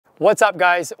What's up,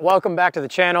 guys? Welcome back to the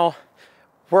channel.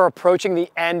 We're approaching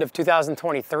the end of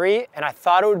 2023, and I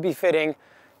thought it would be fitting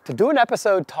to do an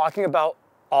episode talking about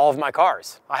all of my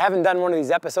cars. I haven't done one of these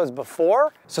episodes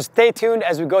before, so stay tuned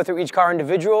as we go through each car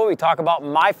individually. We talk about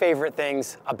my favorite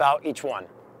things about each one.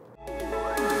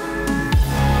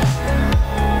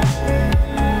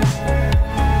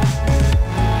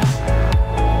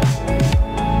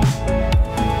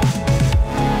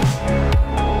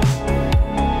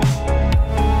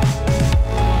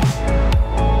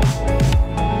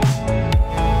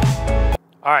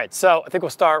 All right, so I think we'll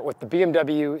start with the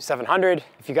BMW 700.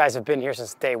 If you guys have been here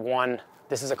since day one,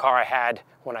 this is a car I had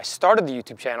when I started the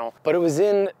YouTube channel, but it was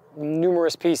in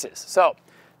numerous pieces. So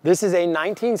this is a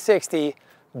 1960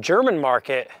 German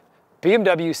market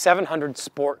BMW 700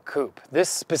 Sport Coupe. This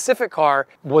specific car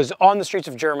was on the streets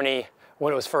of Germany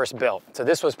when it was first built. So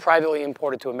this was privately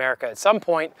imported to America at some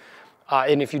point.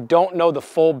 And if you don't know the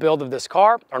full build of this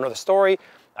car or know the story,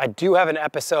 I do have an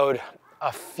episode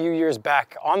a few years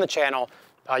back on the channel.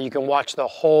 You can watch the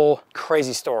whole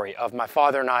crazy story of my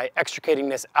father and I extricating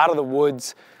this out of the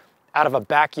woods, out of a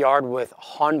backyard with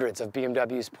hundreds of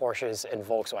BMWs, Porsches, and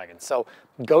Volkswagens. So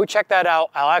go check that out.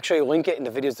 I'll actually link it in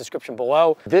the video's description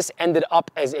below. This ended up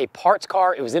as a parts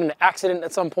car. It was in an accident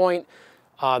at some point.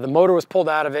 The motor was pulled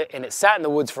out of it, and it sat in the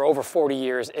woods for over 40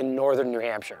 years in northern New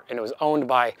Hampshire. And it was owned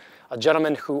by a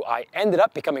gentleman who I ended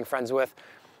up becoming friends with,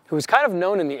 who was kind of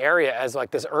known in the area as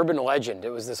like this urban legend.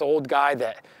 It was this old guy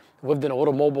that lived in a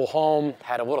little mobile home,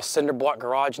 had a little cinder block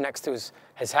garage next to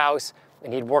his house,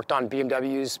 and he'd worked on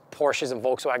BMWs, Porsches, and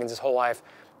Volkswagens his whole life,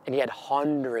 and he had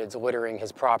hundreds littering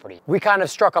his property. We kind of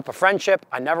struck up a friendship.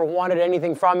 I never wanted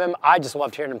anything from him. I just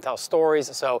loved hearing him tell stories.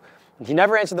 So he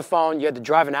never answered the phone. You had to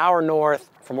drive an hour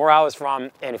north from where I was from,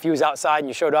 and if he was outside and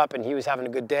you showed up and he was having a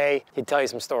good day, he'd tell you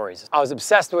some stories. I was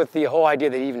obsessed with the whole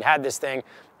idea that he even had this thing,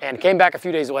 and came back a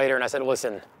few days later and I said,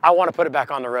 listen, I want to put it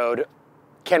back on the road.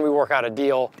 Can we work out a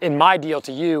deal? And my deal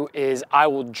to you is I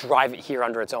will drive it here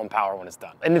under its own power when it's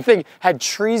done. And the thing had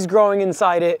trees growing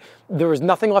inside it. There was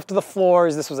nothing left of the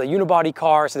floors. This was a unibody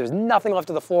car, so there was nothing left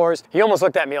of the floors. He almost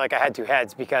looked at me like I had two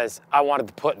heads because I wanted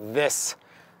to put this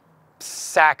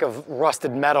sack of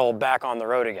rusted metal back on the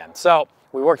road again. So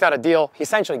we worked out a deal. He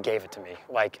essentially gave it to me,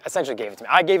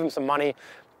 I gave him some money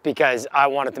because I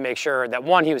wanted to make sure that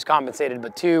one, he was compensated,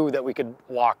 but two, that we could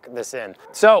lock this in.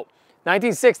 So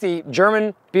 1960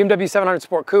 German BMW 700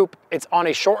 Sport Coupe. It's on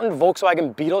a shortened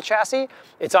Volkswagen Beetle chassis.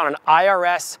 It's on an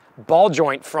IRS ball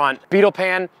joint front Beetle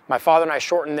pan. My father and I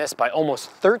shortened this by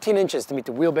almost 13 inches to meet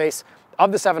the wheelbase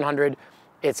of the 700.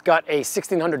 It's got a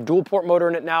 1600 dual port motor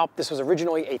in it now. This was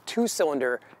originally a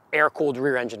 2-cylinder air-cooled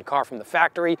rear engine car from the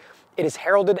factory. It is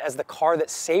heralded as the car that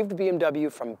saved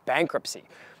BMW from bankruptcy.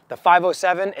 The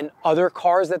 507 and other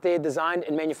cars that they had designed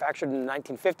and manufactured in the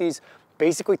 1950s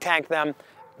basically tanked them.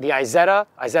 The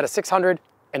Isetta 600,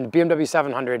 and BMW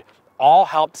 700 all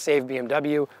helped save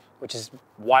BMW, which is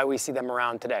why we see them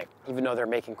around today, even though they're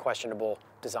making questionable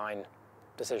design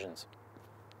decisions.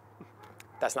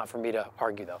 That's not for me to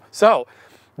argue, though. So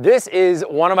this is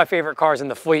one of my favorite cars in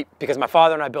the fleet because my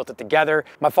father and I built it together.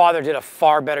 My father did a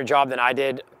far better job than I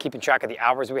did keeping track of the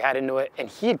hours we had into it, and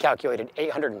he had calculated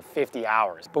 850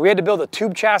 hours. But we had to build a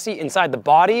tube chassis inside the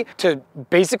body to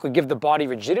basically give the body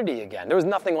rigidity again. There was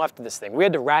nothing left of this thing. We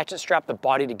had to ratchet strap the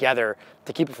body together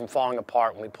to keep it from falling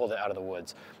apart when we pulled it out of the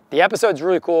woods. The episode's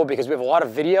really cool because we have a lot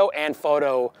of video and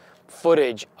photo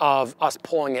footage of us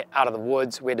pulling it out of the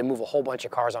woods. We had to move a whole bunch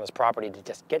of cars on his property to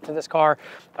just get to this car.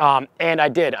 And I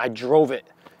did. I drove it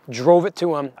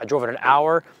to him. I drove it an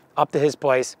hour up to his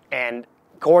place, and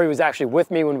Corey was actually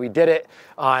with me when we did it.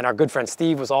 And our good friend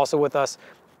Steve was also with us,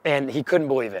 and he couldn't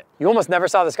believe it. You almost never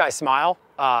saw this guy smile,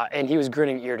 and he was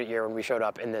grinning ear to ear when we showed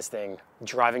up in this thing,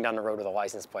 driving down the road with a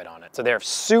license plate on it. So they're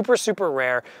super, super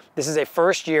rare. This is a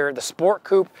first year. The Sport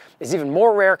Coupe is even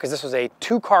more rare because this was a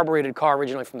 2-carbureted car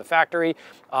originally from the factory.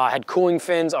 Had cooling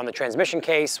fins on the transmission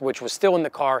case, which was still in the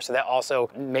car, so that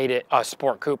also made it a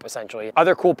Sport Coupe, essentially.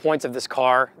 Other cool points of this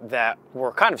car that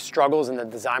were kind of struggles in the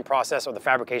design process or the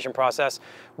fabrication process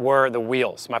were the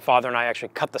wheels. My father and I actually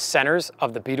cut the centers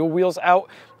of the Beetle wheels out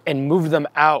and moved them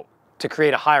out to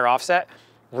create a higher offset,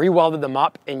 re-welded them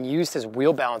up, and used his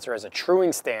wheel balancer as a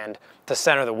truing stand to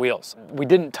center the wheels. We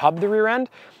didn't tub the rear end,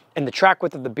 and the track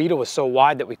width of the Beetle was so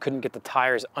wide that we couldn't get the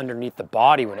tires underneath the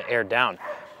body when it aired down.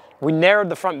 We narrowed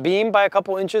the front beam by a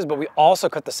couple inches, but we also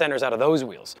cut the centers out of those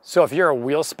wheels. So if you're a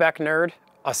wheel spec nerd,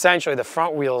 essentially the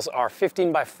front wheels are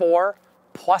 15x4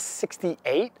 plus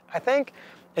 68, I think,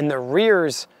 and the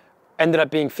rears ended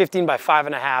up being 15 by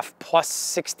 5.5 plus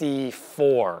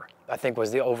 64. I think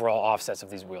was the overall offsets of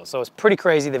these wheels. So it's pretty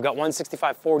crazy. They've got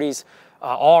 165/40s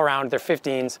all around. They're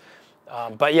 15s.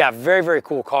 But yeah, very, very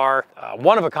cool car.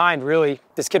 One of a kind, really.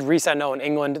 This kid Reese, I know in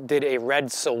England, did a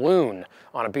red saloon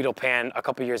on a Beetle Pan a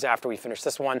couple years after we finished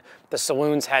this one. The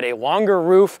saloons had a longer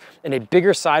roof and a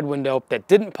bigger side window that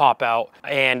didn't pop out,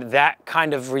 and that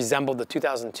kind of resembled the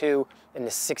 2002 and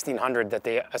the 1600 that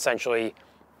they essentially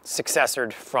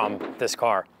successored from this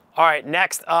car. All right,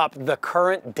 next up, the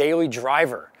current daily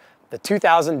driver, the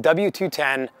 2000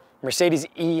 W210 Mercedes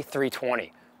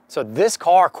E320. So this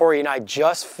car, Corey and I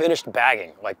just finished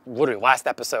bagging, like literally last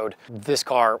episode. This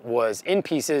car was in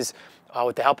pieces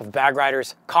with the help of Bag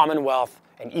Riders, Commonwealth,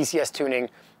 and ECS Tuning.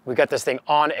 We got this thing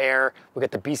on air. We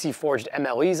got the BC Forged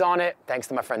MLEs on it, thanks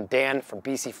to my friend Dan from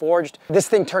BC Forged. This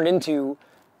thing turned into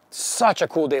such a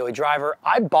cool daily driver.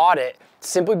 I bought it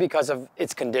simply because of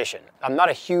its condition. I'm not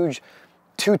a huge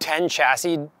 210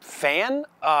 chassis fan.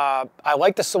 I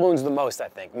like the saloons the most, I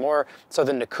think, more so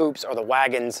than the coupes or the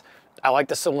wagons. I like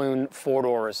the saloon four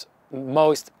doors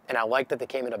most, and I like that they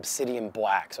came in obsidian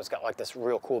black. So it's got like this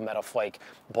real cool metal flake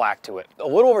black to it. A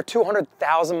little over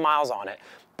 200,000 miles on it,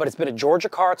 but it's been a Georgia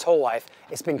car its whole life.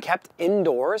 It's been kept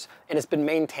indoors, and it's been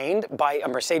maintained by a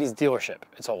Mercedes dealership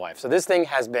its whole life. So this thing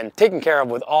has been taken care of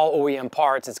with all OEM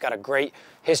parts. It's got a great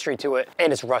history to it,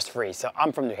 and it's rust-free. So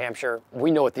I'm from New Hampshire.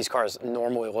 We know what these cars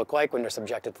normally look like when they're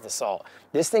subjected to the salt.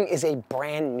 This thing is a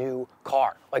brand new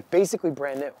car, like basically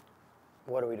brand new.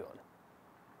 What are we doing?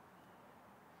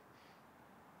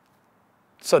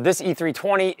 So this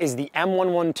E320 is the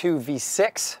M112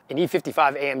 V6. An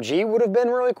E55 AMG would have been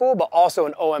really cool, but also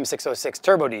an OM606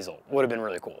 turbo diesel would have been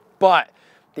really cool. But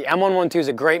the M112 is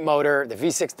a great motor. The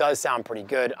V6 does sound pretty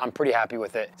good. I'm pretty happy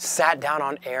with it. Sat down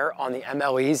on air on the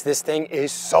MLEs. This thing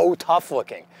is so tough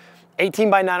looking.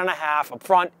 18 by 9.5 up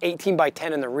front, 18 by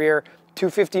 10 in the rear, two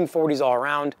 1540s all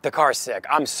around. The car's sick.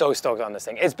 I'm so stoked on this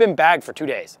thing. It's been bagged for 2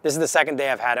 days. This is the second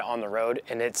day I've had it on the road,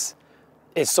 and it's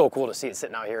so cool to see it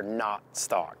sitting out here not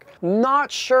stock. Not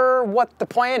sure what the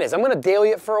plan is. I'm gonna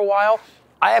daily it for a while.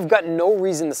 I have got no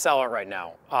reason to sell it right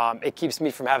now. It keeps me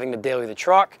from having to daily the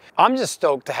truck. I'm just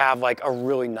stoked to have like a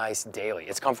really nice daily.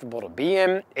 It's comfortable to be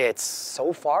in.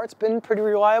 So far, it's been pretty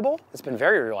reliable. It's been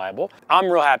very reliable.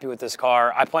 I'm real happy with this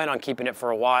car. I plan on keeping it for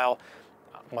a while.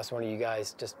 Unless one of you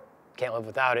guys just can't live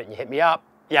without it and you hit me up.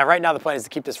 Yeah, right now the plan is to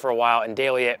keep this for a while and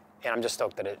daily it, and I'm just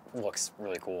stoked that it looks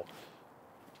really cool.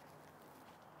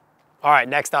 All right,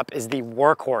 next up is the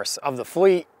workhorse of the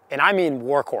fleet, and I mean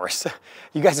workhorse.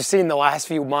 You guys have seen the last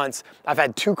few months, I've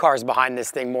had 2 cars behind this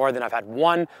thing more than I've had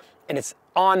one, and it's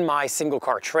on my single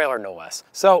car trailer, no less.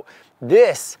 So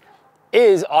this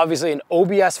is obviously an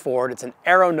OBS Ford. It's an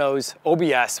arrow nose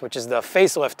OBS, which is the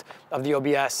facelift of the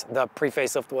OBS. The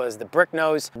pre-facelift was the brick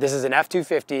nose. This is an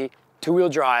F250. 2-wheel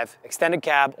drive, extended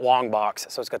cab, long box.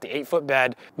 So it's got the 8-foot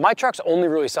bed. My trucks only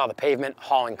really saw the pavement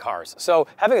hauling cars. So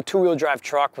having a 2-wheel drive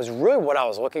truck was really what I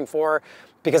was looking for,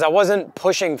 because I wasn't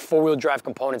pushing 4-wheel drive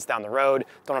components down the road.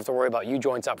 Don't have to worry about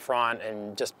U-joints up front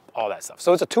and just all that stuff.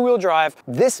 So it's a 2-wheel drive.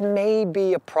 This may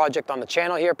be a project on the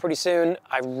channel here pretty soon.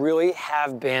 I really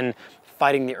have been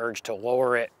fighting the urge to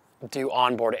lower it, do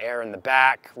onboard air in the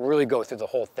back, really go through the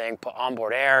whole thing, put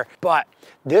onboard air. But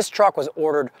this truck was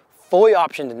ordered fully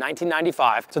optioned in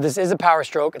 1995. So this is a Power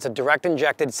Stroke. It's a direct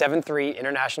injected 7.3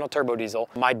 International turbo diesel.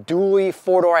 My dually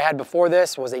 4-door I had before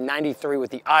this was a 93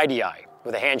 with the IDI,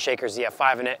 with a Handshaker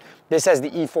ZF5 in it. This has the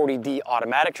E40D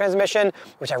automatic transmission,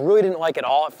 which I really didn't like at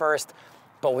all at first.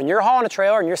 But when you're hauling a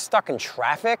trailer and you're stuck in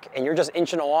traffic and you're just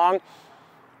inching along,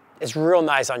 it's real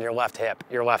nice on your left hip,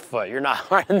 your left foot. You're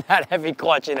not running that heavy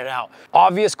clutch in and out.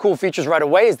 Obvious cool features right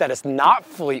away is that it's not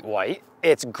fleet white.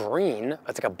 It's green.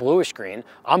 It's like a bluish green.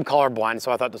 I'm colorblind,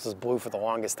 so I thought this was blue for the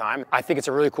longest time. I think it's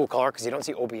a really cool color because you don't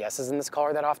see OBSs in this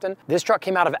color that often. This truck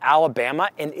came out of Alabama,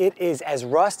 and it is as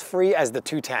rust-free as the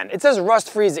 210. It's as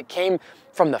rust-free as it came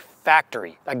from the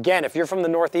factory. Again, if you're from the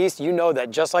Northeast, you know that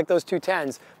just like those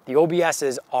 210s, the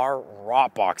OBSs are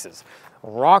rot boxes.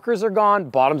 Rockers are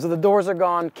gone, bottoms of the doors are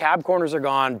gone, cab corners are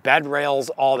gone, bed rails,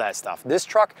 all that stuff. This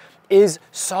truck is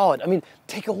solid. I mean,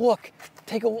 take a look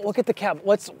at the cab.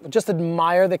 Let's just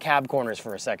admire the cab corners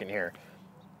for a second here.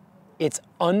 It's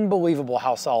unbelievable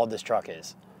how solid this truck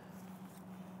is.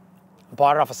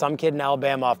 Bought it off of some kid in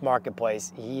Alabama off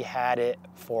Marketplace. He had it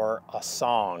for a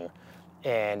song,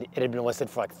 and it had been listed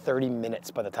for like 30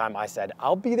 minutes by the time I said,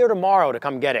 I'll be there tomorrow to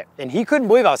come get it. And he couldn't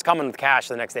believe I was coming with cash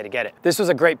the next day to get it. This was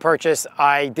a great purchase.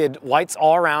 I did lights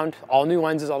all around, all new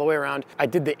lenses all the way around. I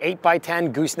did the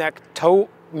 8x10 gooseneck tow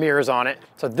mirrors on it.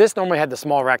 So this normally had the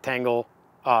small rectangle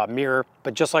mirror,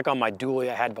 but just like on my dually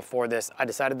I had before this, I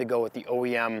decided to go with the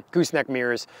OEM gooseneck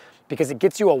mirrors because it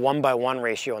gets you a 1:1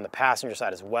 ratio on the passenger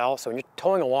side as well. So when you're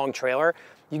towing a long trailer,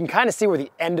 you can kind of see where the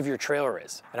end of your trailer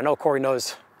is. And I know Corey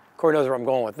knows where I'm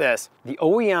going with this. The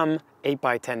OEM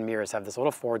 8x10 mirrors have this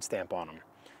little Ford stamp on them.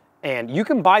 And you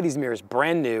can buy these mirrors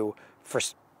brand new for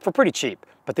pretty cheap,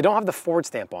 but they don't have the Ford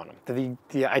stamp on them.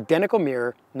 The identical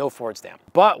mirror, no Ford stamp.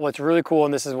 But what's really cool,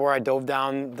 and this is where I dove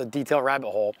down the detail rabbit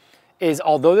hole, is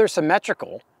although they're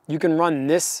symmetrical, you can run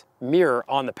this mirror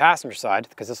on the passenger side,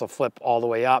 because this will flip all the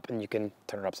way up and you can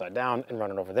turn it upside down and run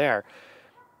it over there.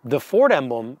 The Ford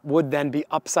emblem would then be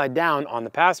upside down on the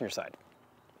passenger side.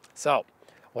 So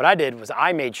what I did was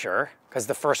I made sure, because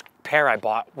the first pair I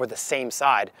bought were the same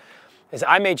side, is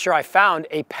I made sure I found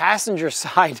a passenger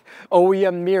side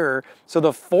OEM mirror so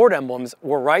the Ford emblems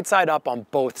were right side up on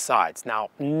both sides. Now,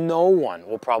 no one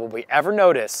will probably ever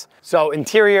notice. So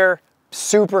interior,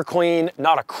 super clean,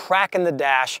 not a crack in the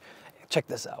dash. Check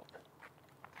this out.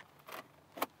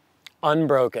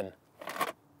 Unbroken.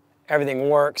 Everything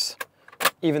works.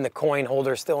 Even the coin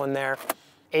holder still in there.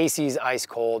 AC's ice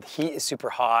cold, heat is super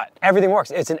hot. Everything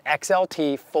works. It's an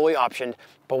XLT, fully optioned,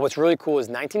 but what's really cool is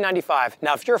 1995.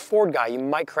 Now, if you're a Ford guy, you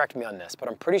might correct me on this, but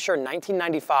I'm pretty sure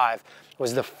 1995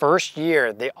 was the first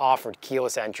year they offered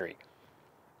keyless entry.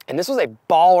 And this was a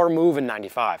baller move in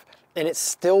 95, and it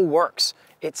still works.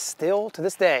 It's still, to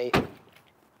this day,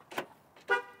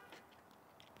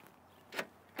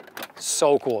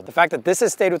 so cool. The fact that this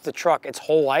has stayed with the truck its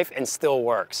whole life and still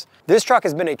works. This truck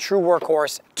has been a true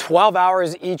workhorse. 12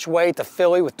 hours each way to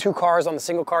Philly with 2 cars on the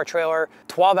single car trailer,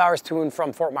 12 hours to and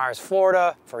from Fort Myers,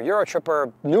 Florida for a Euro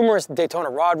tripper, numerous Daytona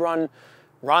rod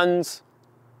runs.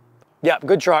 Yeah,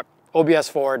 good truck, OBS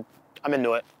Ford, I'm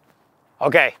into it.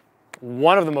 Okay,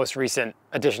 one of the most recent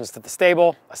additions to the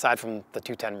stable, aside from the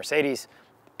 210 Mercedes,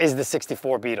 is the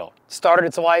 64 Beetle. Started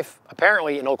its life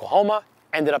apparently in Oklahoma,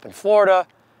 ended up in Florida,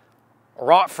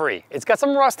 rot-free. It's got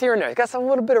some rust here and there. It's got a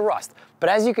little bit of rust. But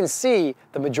as you can see,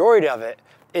 the majority of it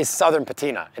is Southern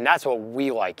patina, and that's what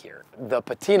we like here. The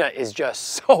patina is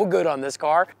just so good on this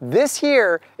car. This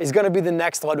here is gonna be the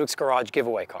next Ludwick's Garage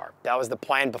giveaway car. That was the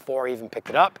plan before I even picked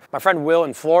it up. My friend Will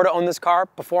in Florida owned this car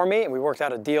before me, and we worked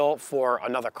out a deal for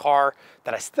another car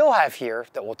that I still have here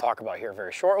that we'll talk about here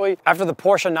very shortly. After the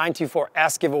Porsche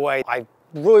 924S giveaway, I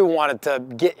really wanted to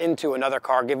get into another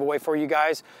car giveaway for you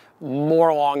guys, more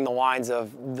along the lines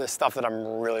of the stuff that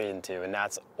I'm really into, and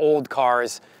that's old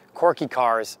cars, quirky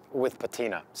cars with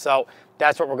patina. So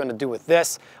that's what we're gonna do with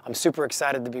this. I'm super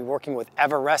excited to be working with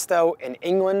Everesto in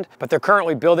England, but they're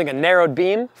currently building a narrowed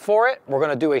beam for it. We're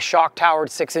gonna do a shock-towered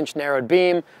 6-inch narrowed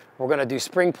beam. We're gonna do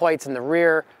spring plates in the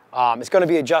rear. It's gonna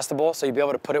be adjustable, so you'll be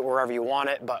able to put it wherever you want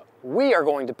it, but we are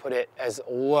going to put it as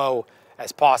low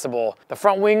as possible. The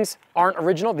front wings aren't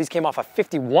original. These came off a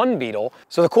 51 Beetle.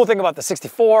 So the cool thing about the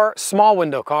 64, small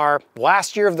window car,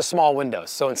 last year of the small windows.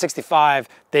 So in 65,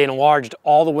 they enlarged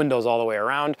all the windows all the way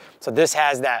around. So this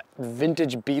has that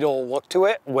vintage Beetle look to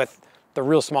it with the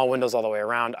real small windows all the way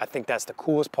around. I think that's the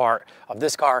coolest part of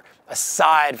this car,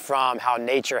 aside from how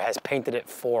nature has painted it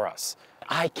for us.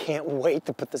 I can't wait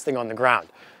to put this thing on the ground.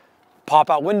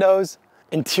 Pop out windows,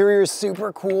 interior is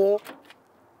super cool.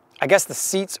 I guess the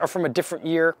seats are from a different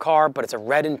year car, but it's a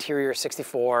red interior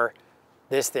 64.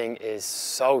 This thing is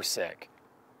so sick.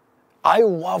 I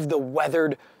love the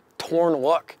weathered, torn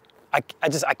look. I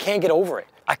can't get over it.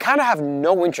 I kind of have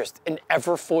no interest in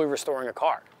ever fully restoring a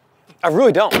car. I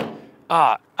really don't.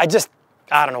 I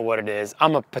don't know what it is.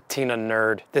 I'm a patina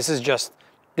nerd. This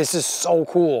is so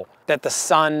cool that the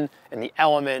sun and the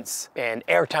elements and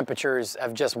air temperatures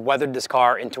have just weathered this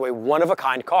car into a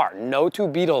one-of-a-kind car. No two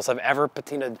Beetles have ever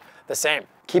patinaed the same.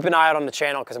 Keep an eye out on the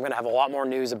channel because I'm gonna have a lot more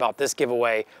news about this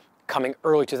giveaway coming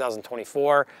early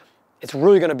 2024. It's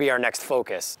really gonna be our next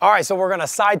focus. All right, so we're gonna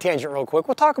side tangent real quick.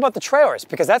 We'll talk about the trailers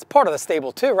because that's part of the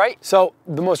stable too, right? So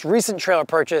the most recent trailer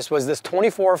purchase was this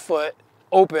 24-foot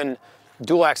open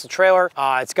dual axle trailer.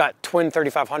 It's got twin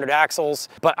 3500 axles,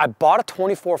 but I bought a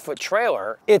 24-foot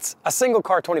trailer. It's a single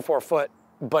car 24-foot,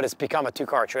 but it's become a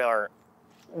 2-car trailer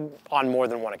on more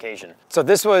than one occasion. So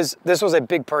this was a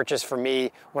big purchase for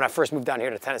me when I first moved down here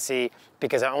to Tennessee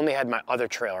because I only had my other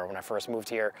trailer when I first moved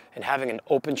here, and having an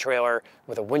open trailer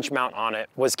with a winch mount on it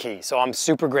was key. So I'm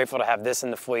super grateful to have this in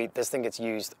the fleet. This thing gets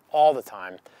used all the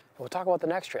time. We'll talk about the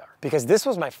next trailer because this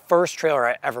was my first trailer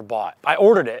I ever bought. I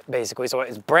ordered it basically, so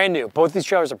it's brand new. Both these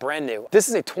trailers are brand new. This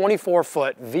is a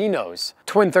 24-foot V-nose,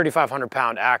 twin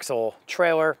 3,500-pound axle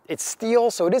trailer. It's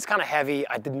steel, so it is kind of heavy.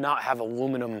 I did not have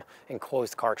aluminum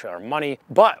enclosed car trailer money,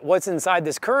 but what's inside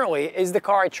this currently is the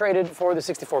car I traded for the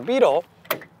 64 Beetle.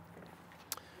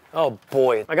 Oh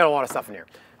boy, I got a lot of stuff in here.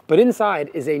 But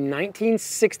inside is a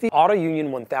 1960 Auto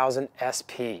Union 1000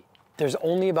 SP. There's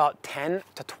only about 10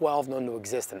 to 12 known to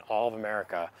exist in all of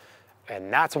America,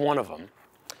 and that's one of them.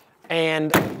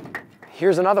 And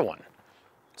here's another one.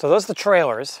 So those are the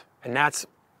trailers, and that's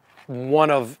one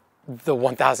of the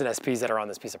 1000 SPs that are on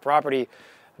this piece of property.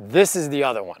 This is the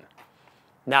other one.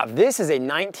 Now, this is a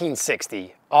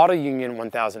 1960 Auto Union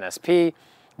 1000 SP.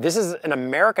 This is an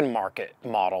American market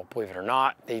model, believe it or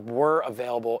not. They were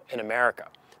available in America.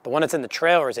 The one that's in the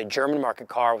trailer is a German market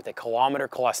car with a kilometer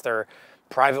cluster,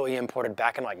 privately imported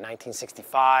back in like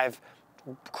 1965.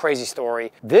 Crazy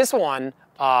story. This one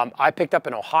I picked up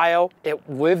in Ohio. It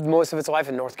lived most of its life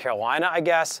in North Carolina, I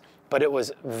guess, but it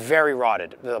was very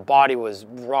rotted. The body was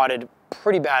rotted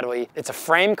pretty badly. It's a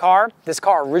frame car. This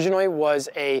car originally was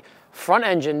a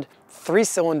front-engined,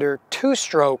 3-cylinder,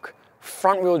 2-stroke,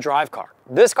 front-wheel drive car.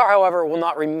 This car, however, will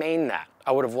not remain that.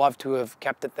 I would have loved to have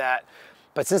kept it that,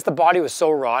 but since the body was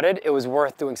so rotted, it was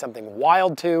worth doing something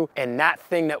wild to, and that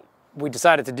thing that we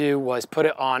decided to do was put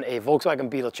it on a Volkswagen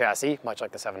Beetle chassis, much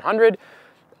like the 700,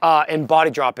 and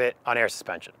body drop it on air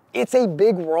suspension. It's a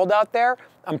big world out there.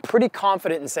 I'm pretty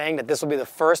confident in saying that this will be the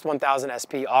first 1000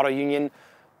 SP Auto Union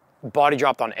body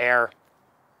dropped on air,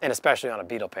 and especially on a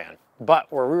Beetle pan.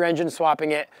 But we're rear engine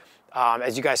swapping it.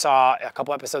 As you guys saw a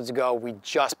couple episodes ago, we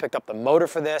just picked up the motor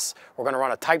for this. We're gonna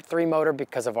run a Type 3 motor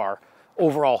because of our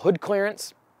overall hood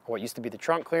clearance, what used to be the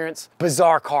trunk clearance.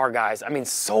 Bizarre car, guys. I mean,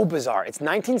 so bizarre. It's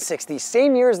 1960,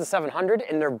 same year as the 700,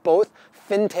 and they're both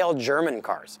fin-tail German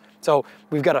cars. So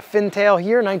we've got a fin-tail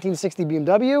here, 1960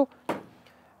 BMW,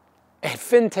 and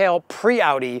fin-tail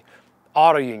pre-Audi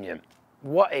Auto Union.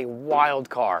 What a wild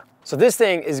car. So this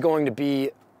thing is going to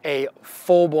be a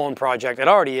full-blown project. It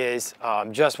already is,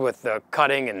 just with the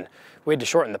cutting, and we had to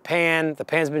shorten the pan. The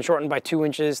pan's been shortened by 2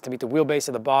 inches to meet the wheelbase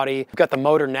of the body. We've got the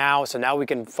motor now, so now we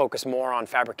can focus more on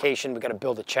fabrication. We've got to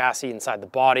build a chassis inside the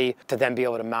body to then be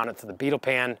able to mount it to the Beetle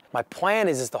pan. My plan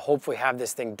is to hopefully have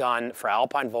this thing done for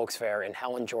Alpine Volks Fair in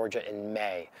Helen, Georgia in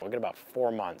May. We've got about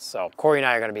 4 months. So Corey and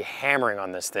I are going to be hammering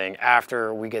on this thing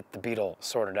after we get the Beetle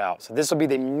sorted out. So this will be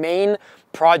the main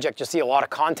project you'll see a lot of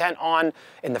content on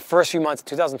in the first few months of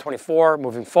 2024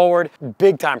 moving forward.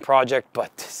 Big time project,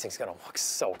 but this thing's gonna look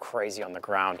so crazy on the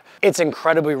ground. It's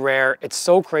incredibly rare. It's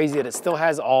so crazy that it still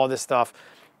has all of this stuff.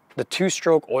 The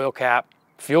 2-stroke oil cap,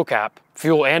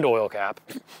 fuel and oil cap,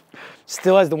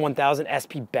 still has the 1000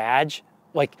 SP badge.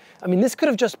 Like, I mean, this could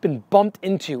have just been bumped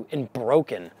into and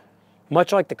broken,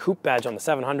 much like the coupe badge on the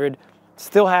 700.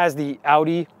 Still has the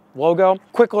Audi logo.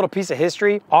 Quick little piece of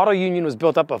history. Auto Union was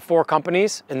built up of 4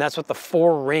 companies, and that's what the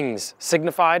 4 rings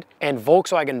signified. And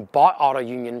Volkswagen bought Auto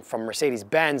Union from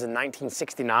Mercedes-Benz in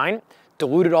 1969,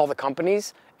 diluted all the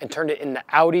companies, and turned it into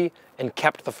Audi and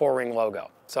kept the 4-ring logo.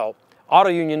 So Auto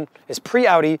Union is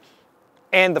pre-Audi,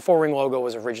 and the 4-ring logo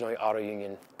was originally Auto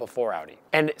Union before Audi.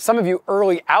 And some of you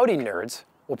early Audi nerds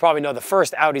will probably know the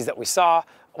first Audis that we saw,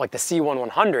 like the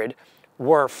C1100,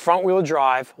 were front-wheel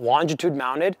drive, longitude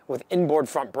mounted with inboard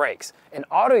front brakes. And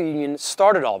Auto Union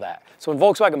started all that. So when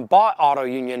Volkswagen bought Auto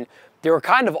Union, they were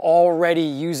kind of already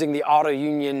using the Auto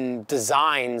Union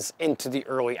designs into the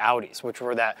early Audis, which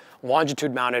were that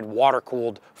longitude mounted,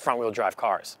 water-cooled front-wheel drive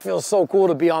cars. It feels so cool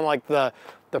to be on like the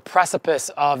precipice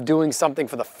of doing something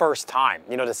for the first time.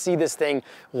 You know, to see this thing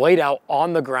laid out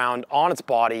on the ground, on its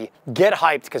body, get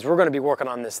hyped, because we're gonna be working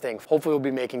on this thing. Hopefully we'll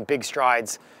be making big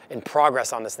strides in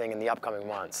progress on this thing in the upcoming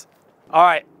months. All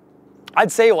right,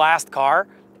 I'd say last car,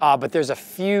 but there's a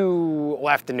few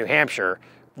left in New Hampshire.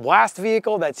 Last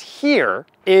vehicle that's here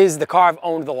is the car I've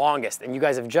owned the longest, and you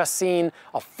guys have just seen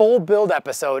a full build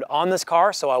episode on this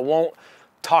car, so I won't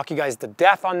talk you guys to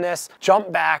death on this.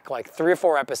 Jump back like 3 or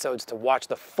 4 episodes to watch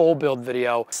the full build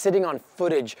video, sitting on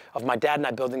footage of my dad and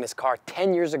I building this car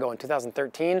 10 years ago in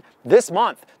 2013. This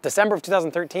month, December of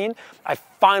 2013, I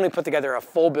finally put together a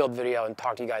full build video and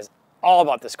talked to you guys all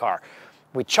about this car.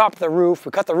 We chopped the roof,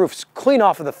 we cut the roof clean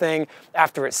off of the thing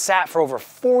after it sat for over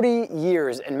 40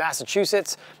 years in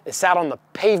Massachusetts. It sat on the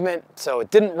pavement, so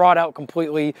it didn't rot out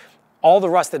completely. All the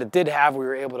rust that it did have, we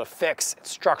were able to fix.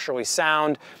 It's structurally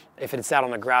sound. If it had sat on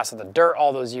the grass or the dirt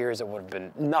all those years, it would have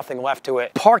been nothing left to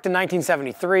it. Parked in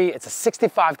 1973, it's a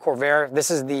 65 Corvair.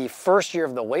 This is the first year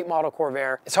of the late model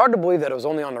Corvair. It's hard to believe that it was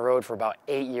only on the road for about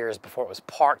 8 years before it was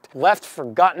parked, left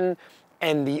forgotten,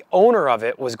 and the owner of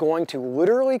it was going to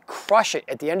literally crush it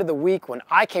at the end of the week when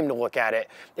I came to look at it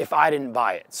if I didn't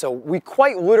buy it. So we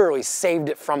quite literally saved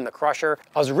it from the crusher.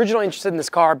 I was originally interested in this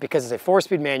car because it's a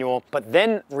 4-speed manual, but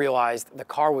then realized the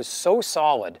car was so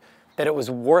solid that it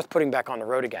was worth putting back on the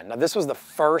road again. Now this was the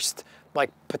first like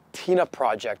patina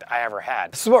project I ever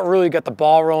had. This is what really got the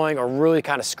ball rolling, or really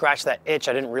kind of scratched that itch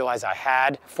I didn't realize I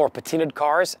had for patinaed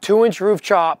cars. 2-inch roof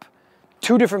chop,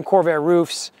 2 different Corvair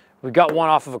roofs, We got one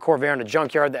off of a Corvair in a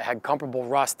junkyard that had comparable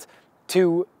rust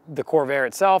to the Corvair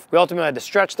itself. We ultimately had to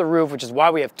stretch the roof, which is why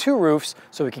we have two roofs,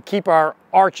 so we could keep our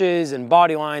arches and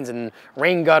body lines and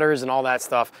rain gutters and all that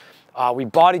stuff. We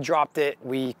body dropped it.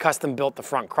 We custom built the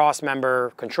front cross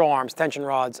member, control arms, tension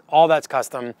rods, all that's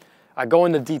custom. I go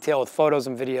into detail with photos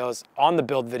and videos on the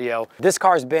build video. This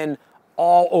car's been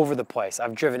all over the place.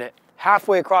 I've driven it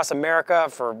halfway across America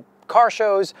for car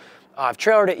shows. I've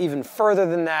trailered it even further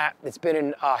than that. It's been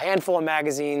in a handful of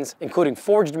magazines, including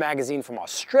Forged magazine from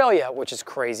Australia, which is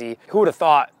crazy. Who would have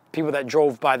thought people that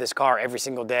drove by this car every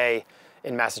single day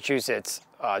in Massachusetts,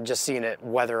 just seeing it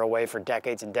weather away for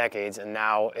decades and decades, and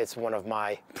now it's one of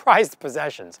my prized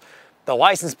possessions. The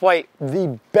license plate,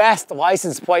 the best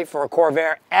license plate for a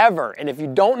Corvair ever. And if you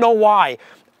don't know why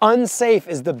unsafe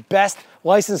is the best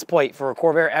license plate for a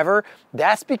Corvair ever,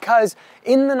 that's because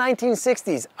in the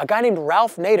 1960s, a guy named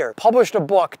Ralph Nader published a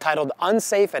book titled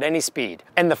Unsafe at Any Speed.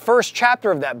 And the first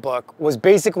chapter of that book was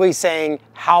basically saying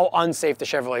how unsafe the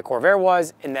Chevrolet Corvair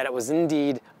was and that it was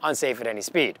indeed unsafe at any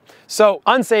speed. So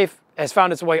unsafe has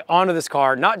found its way onto this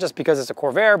car, not just because it's a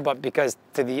Corvair, but because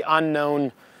to the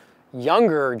unknown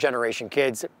younger generation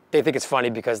kids, they think it's funny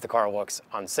because the car looks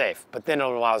unsafe. But then it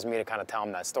allows me to kind of tell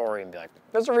them that story and be like,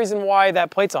 there's a reason why that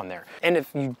plate's on there. And if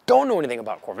you don't know anything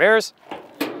about Corvairs,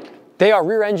 they are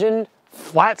rear engine,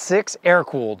 flat six, air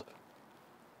cooled.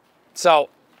 So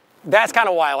that's kind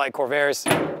of why I like Corvairs.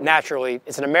 Naturally,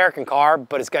 it's an American car,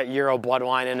 but it's got Euro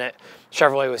bloodline in it.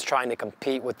 Chevrolet was trying to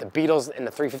compete with the Beetles and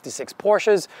the 356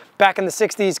 Porsches back in the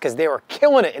 60s because they were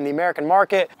killing it in the American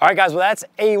market. All right, guys, well, that's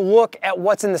a look at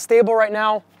what's in the stable right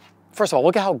now. First of all,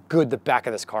 look at how good the back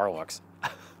of this car looks.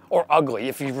 Or ugly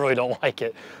if you really don't like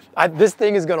it. This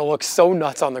thing is gonna look so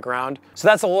nuts on the ground. So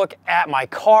that's a look at my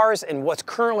cars and what's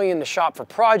currently in the shop for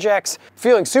projects.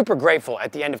 Feeling super grateful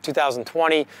at the end of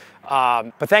 2020.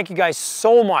 But thank you guys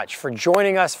so much for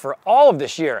joining us for all of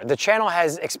this year. The channel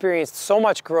has experienced so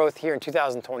much growth here in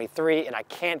 2023, and I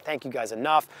can't thank you guys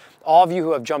enough. All of you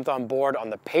who have jumped on board on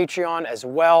the Patreon as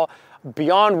well.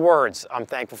 Beyond words, I'm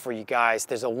thankful for you guys.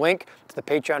 There's a link to the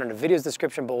Patreon in the video's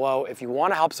description below. If you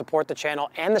want to help support the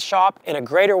channel and the shop in a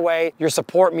greater way, your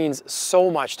support means so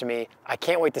much to me. I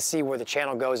can't wait to see where the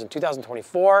channel goes in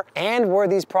 2024 and where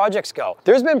these projects go.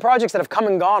 There's been projects that have come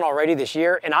and gone already this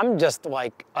year, and I'm just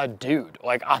like a dude.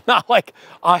 Like, I'm not like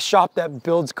a shop that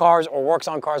builds cars or works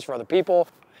on cars for other people.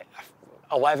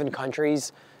 11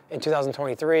 countries in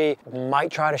 2023.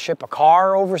 Might try to ship a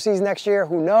car overseas next year,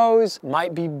 who knows?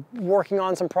 Might be working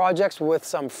on some projects with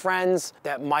some friends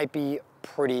that might be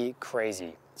pretty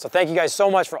crazy. So thank you guys so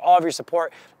much for all of your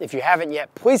support. If you haven't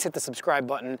yet, please hit the subscribe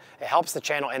button. It helps the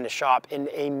channel and the shop in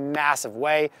a massive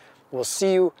way. We'll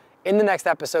see you in the next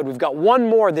episode. We've got one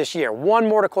more this year, one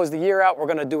more to close the year out. We're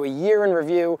gonna do a year in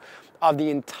review of the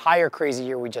entire crazy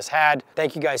year we just had.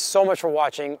 Thank you guys so much for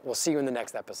watching. We'll see you in the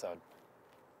next episode.